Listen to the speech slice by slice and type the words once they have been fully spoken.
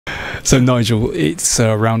So Nigel, it's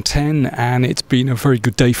round 10 and it's been a very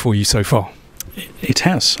good day for you so far. It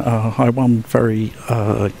has. I won very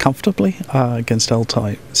comfortably against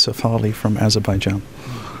Altai Safali from Azerbaijan.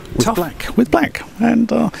 With black,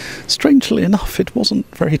 and strangely enough, it wasn't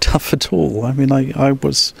very tough at all. I mean, I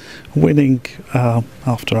was winning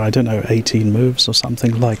after, I don't know, 18 moves or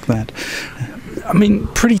something like that. I mean,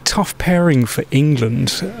 pretty tough pairing for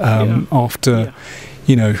England after,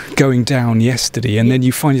 you know, going down yesterday, and then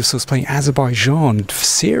you find yourselves playing Azerbaijan,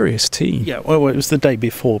 serious team. Yeah, well, it was the day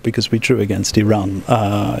before because we drew against Iran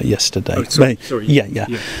yesterday. Oh, sorry. Yeah.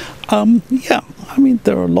 I mean,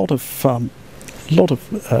 there are a lot of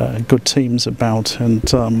good teams about,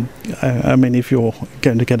 and I mean, if you're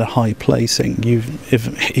going to get a high placing,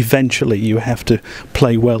 eventually you have to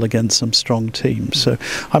play well against some strong teams. So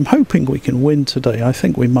I'm hoping we can win today. I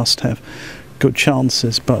think we must have good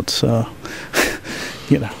chances, but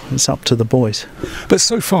you know, it's up to the boys. But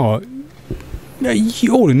so far,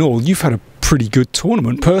 all in all, you've had a pretty good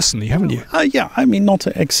tournament personally, haven't you? Yeah, I mean, not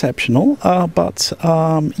exceptional, but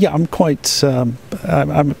yeah, I'm quite.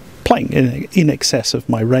 I'm playing in excess of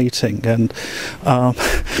my rating, and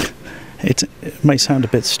it may sound a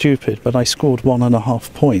bit stupid, but I scored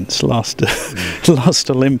 1.5 points last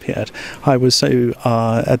Olympiad. I was so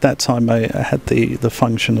at that time I had the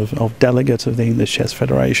function of delegate of the English Chess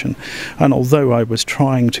Federation, and although I was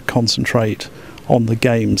trying to concentrate on the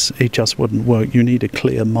games, it just wouldn't work. You need a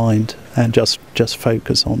clear mind and just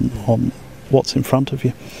focus on what's in front of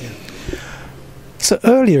you. Yeah. So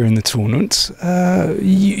earlier in the tournament,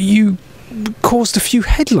 you caused a few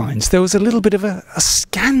headlines. There was a little bit of a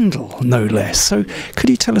scandal, no less. So could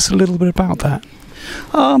you tell us a little bit about that?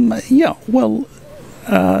 Yeah, well,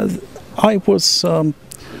 I was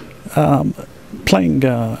playing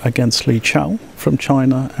against Li Chao from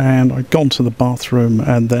China, and I'd gone to the bathroom,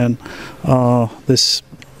 and then this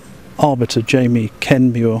arbiter, Jamie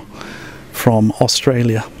Kenmure from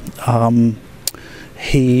Australia,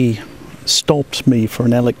 he stopped me for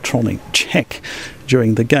an electronic check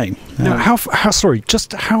during the game. Now, how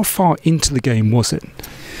far into the game was it?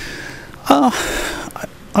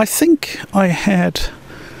 I think I had,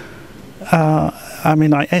 I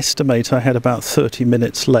mean, I estimate I had about 30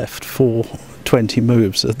 minutes left for 20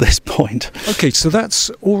 moves at this point. Okay, so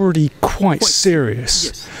that's already quite serious.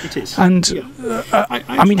 Yes, it is. And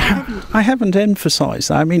I mean, I haven't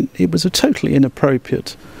emphasised. I mean, it was a totally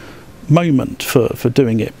inappropriate moment for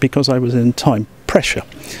doing it because I was in time pressure.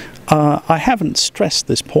 I haven't stressed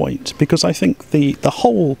this point because I think the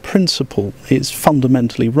whole principle is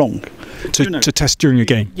fundamentally wrong. To test during a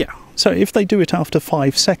game? Yeah. So if they do it after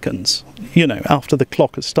 5 seconds, you know, after the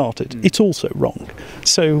clock has started, it's also wrong.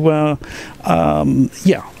 So,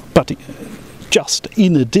 yeah, but just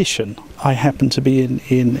in addition, I happen to be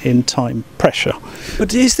in time pressure.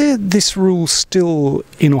 But is there this rule still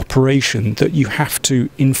in operation that you have to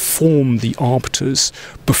inform the arbiters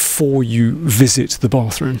before you visit the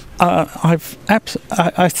bathroom? I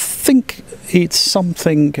think it's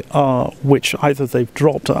something which either they've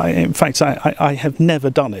dropped. In fact, I have never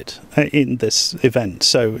done it in this event,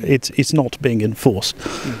 so it's not being enforced.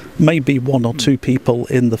 Maybe 1 or 2 people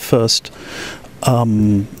in the first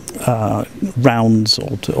rounds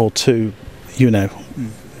or 2, you know,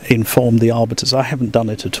 inform the arbiters. I haven't done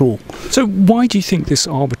it at all. So why do you think this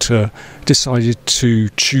arbiter decided to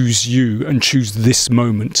choose you and choose this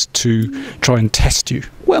moment to try and test you?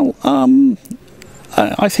 Well,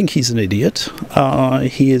 I think he's an idiot.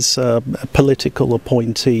 He is a political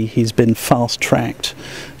appointee. He's been fast-tracked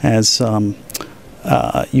as,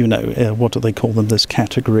 you know, what do they call them, this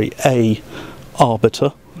category A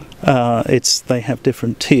arbiter. They have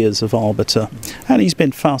different tiers of arbiter, and he's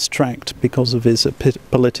been fast-tracked because of his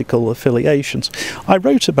political affiliations. I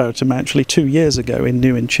wrote about him actually 2 years ago in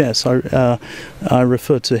New in Chess. I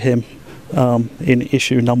referred to him in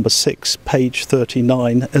issue number 6, page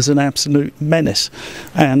 39, as an absolute menace,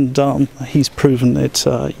 and he's proven it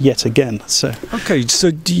yet again. So, okay,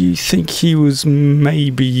 so do you think he was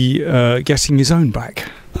maybe getting his own back?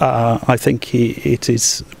 I think it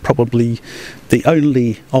is probably the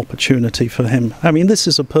only opportunity for him. I mean, this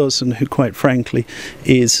is a person who, quite frankly,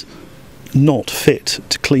 is not fit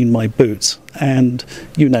to clean my boots. And,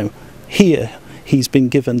 you know, here he's been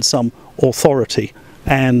given some authority,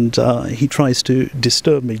 and he tries to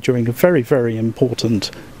disturb me during a very, very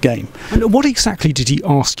important game. And what exactly did he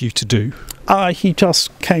ask you to do? He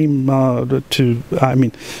just came I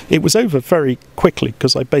mean, it was over very quickly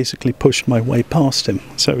because I basically pushed my way past him.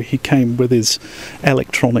 So he came with his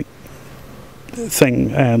electronic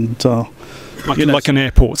thing and... like an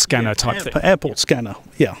airport scanner type thing? Airport scanner,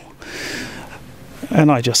 yeah.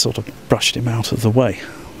 And I just sort of brushed him out of the way.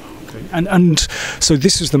 And so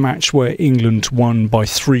this was the match where England won by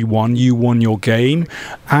 3-1. You won your game.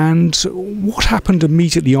 And what happened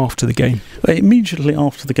immediately after the game? Immediately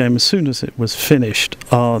after the game, as soon as it was finished,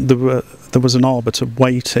 there was an arbiter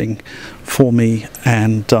waiting for me,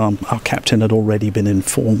 and our captain had already been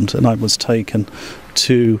informed, and I was taken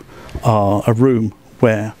to a room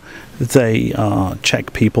where they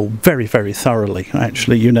check people very, very thoroughly.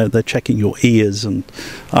 Actually, you know, they're checking your ears, and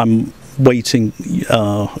I'm waiting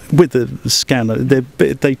with the scanner.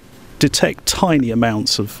 They detect tiny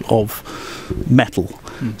amounts of metal.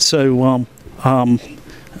 So,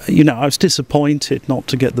 you know, I was disappointed not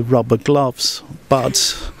to get the rubber gloves,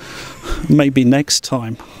 but maybe next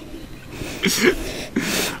time.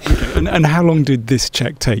 And how long did this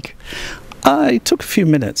check take? It took a few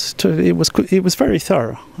minutes. It was very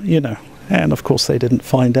thorough, you know, and of course they didn't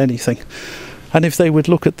find anything. And if they would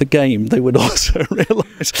look at the game, they would also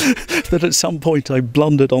realise that at some point I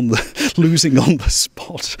blundered on losing on the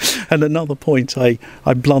spot, and another point I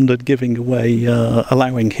blundered giving away,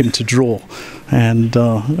 allowing him to draw, and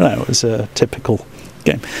that was a typical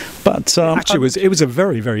game. But actually, it was a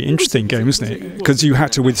very, very interesting game, wasn't it? Because you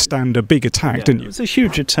had to withstand a big attack, didn't you? It was a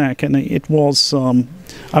huge attack, and it was.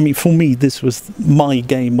 I mean, for me, this was my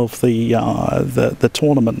game of the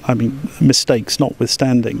tournament. I mean, mistakes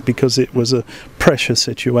notwithstanding, because it was a pressure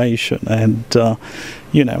situation, and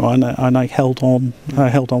you know, and I held on. I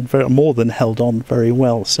held on more than held on very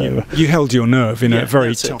well. So you held your nerve in a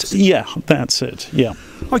very tough. Yeah, that's it. Yeah.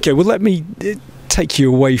 Okay, well, let me take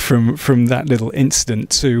you away from that little incident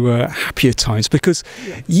to happier times, because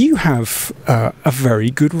you have a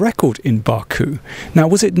very good record in Baku. Now,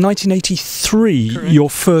 was it 1983, Correct. Your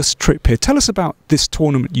first trip here? Tell us about this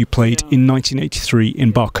tournament you played in 1983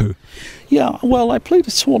 in Baku. Yeah, well, I played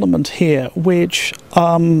a tournament here which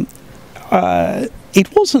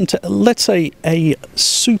it wasn't, let's say, a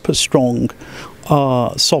super strong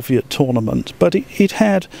Soviet tournament, but it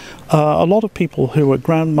had a lot of people who were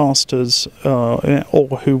grandmasters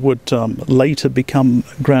or who would later become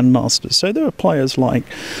grandmasters. So there were players like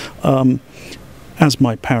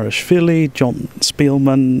Asmai Parashvili, John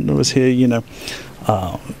Spielman was here, you know,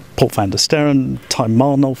 Paul van der Sterren,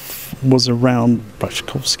 Taimanov was around,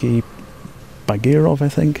 Brashkovsky, Bagirov, I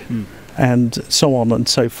think, and so on and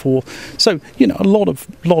so forth. So, you know, a lot of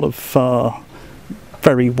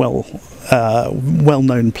very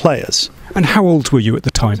well-known players. And how old were you at the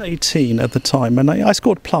time? I was 18 at the time, and I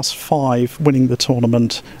scored +5, winning the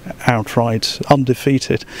tournament outright,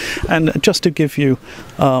 undefeated. And just to give you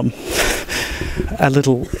a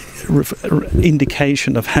little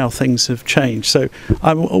indication of how things have changed, so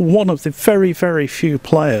I'm one of the very, very few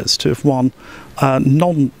players to have won,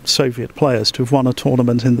 non-Soviet players to have won a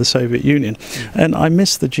tournament in the Soviet Union, and I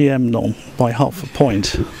missed the GM norm by half a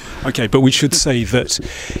point. Okay, but we should say that,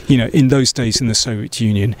 you know, in those days in the Soviet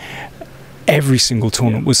Union, every single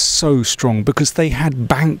tournament was so strong because they had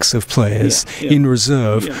banks of players in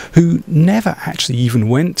reserve who never actually even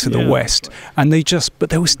went to the West, and but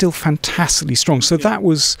they were still fantastically strong. So that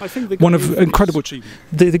was one of incredible achievements.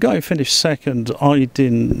 The guy who finished second,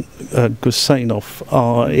 Aydin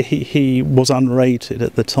Gusainov, he was unrated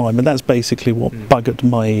at the time, and that's basically what buggered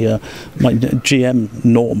my GM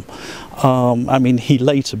norm. I mean, he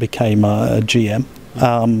later became a GM.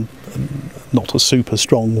 Not a super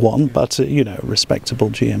strong one, but you know, a respectable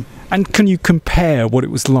GM. And can you compare what it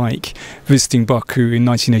was like visiting Baku in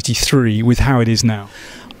 1983 with how it is now?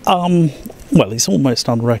 Well, it's almost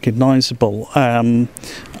unrecognisable. I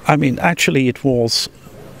mean, actually, it was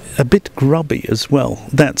a bit grubby as well.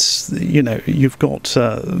 That's, you know, you've got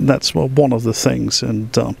that's one of the things,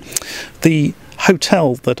 and the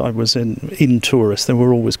hotel that I was in Tourist, they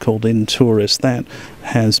were always called in Tourist, that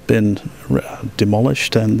has been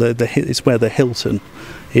demolished, and it's where the Hilton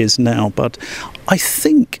is now. But I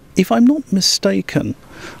think, if I'm not mistaken,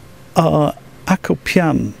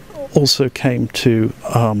 Akopian also came to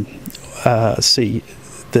see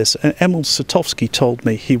this. Emil Satovsky told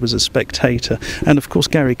me he was a spectator, and of course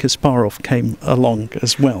Garry Kasparov came along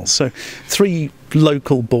as well. So 3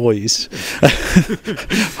 local boys,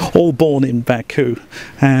 all born in Baku,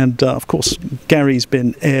 and of course Gary's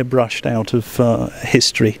been airbrushed out of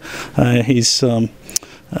history. He's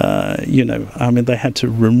you know, I mean, they had to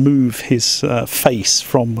remove his face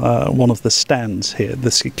from one of the stands here.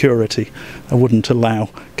 The security wouldn't allow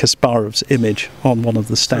Kasparov's image on one of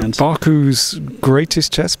the stands. So Baku's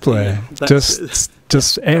greatest chess player, just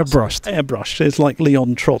airbrushed. Airbrushed. It's like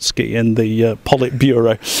Leon Trotsky in the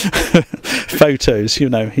Politburo photos. You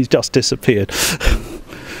know, he's just disappeared.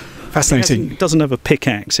 Fascinating. He doesn't have a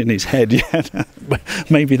pickaxe in his head yet.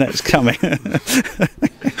 Maybe that's coming.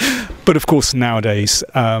 But of course, nowadays,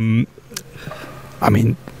 I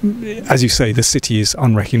mean, as you say, the city is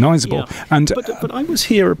unrecognisable. Yeah. And but I was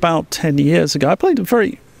here about 10 years ago. I played a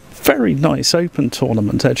very nice open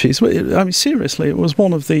tournament, actually. I mean, seriously, it was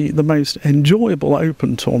one of the most enjoyable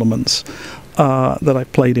open tournaments that I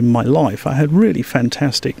played in my life. I had really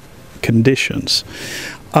fantastic conditions.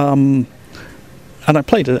 And I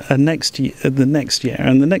played the next year,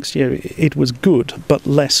 and the next year it was good, but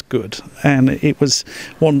less good. And it was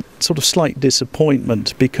one sort of slight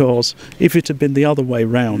disappointment, because if it had been the other way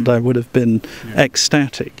round, I would have been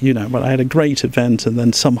ecstatic, But I had a great event, and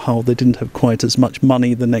then somehow they didn't have quite as much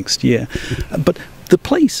money the next year. But the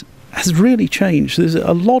place has really changed. There's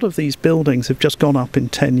a lot of these buildings have just gone up in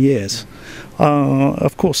 10 years.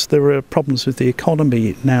 Of course, there are problems with the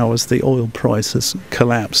economy now as the oil price has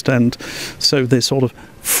collapsed, and so this sort of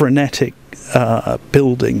frenetic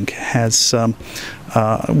building has,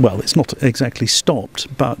 well, it's not exactly stopped,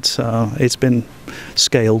 but it's been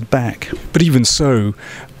scaled back. But even so,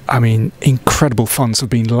 I mean, incredible funds have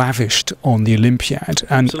been lavished on the Olympiad,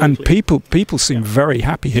 and people seem very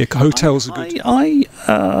happy here. Hotels are good.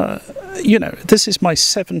 This is my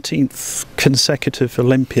 17th consecutive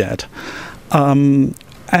Olympiad, and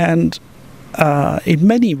in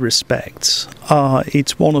many respects,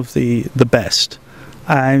 it's one of the best.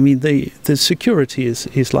 I mean, the security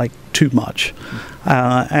is like too much,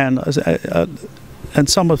 and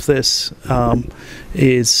some of this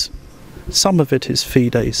is. Some of it is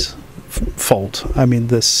FIDE's fault. I mean,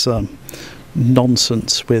 this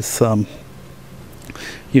nonsense with,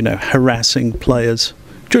 harassing players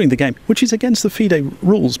during the game, which is against the FIDE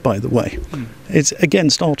rules, by the way. It's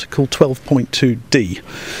against Article 12.2D.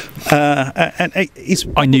 And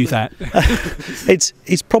I knew that.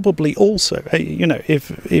 It's probably also,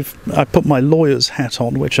 if I put my lawyer's hat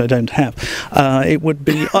on, which I don't have, it would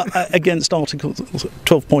be against Article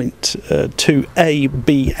 12.2A,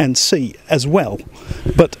 B and C as well,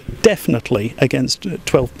 but definitely against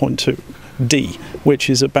 12.2D, which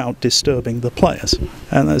is about disturbing the players,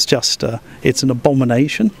 and that's just it's an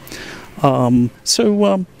abomination.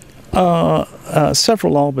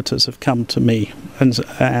 Several arbiters have come to me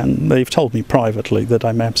and they've told me privately that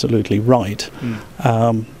I'm absolutely right.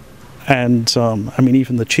 I mean,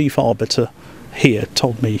 even the chief arbiter here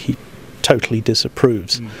told me he totally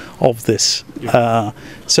disapproves of this. I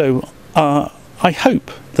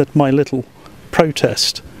hope that my little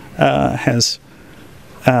protest has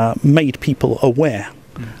made people aware.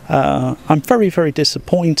 I'm very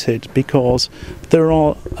disappointed, because there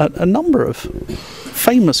are a number of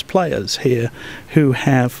famous players here who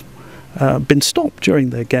have been stopped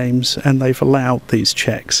during their games, and they've allowed these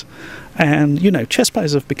checks. And chess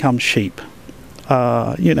players have become sheep.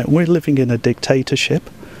 We're living in a dictatorship,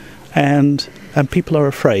 and people are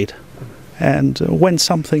afraid. And when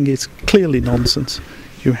something is clearly nonsense,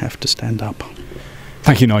 you have to stand up.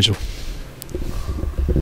 Thank you, Nigel.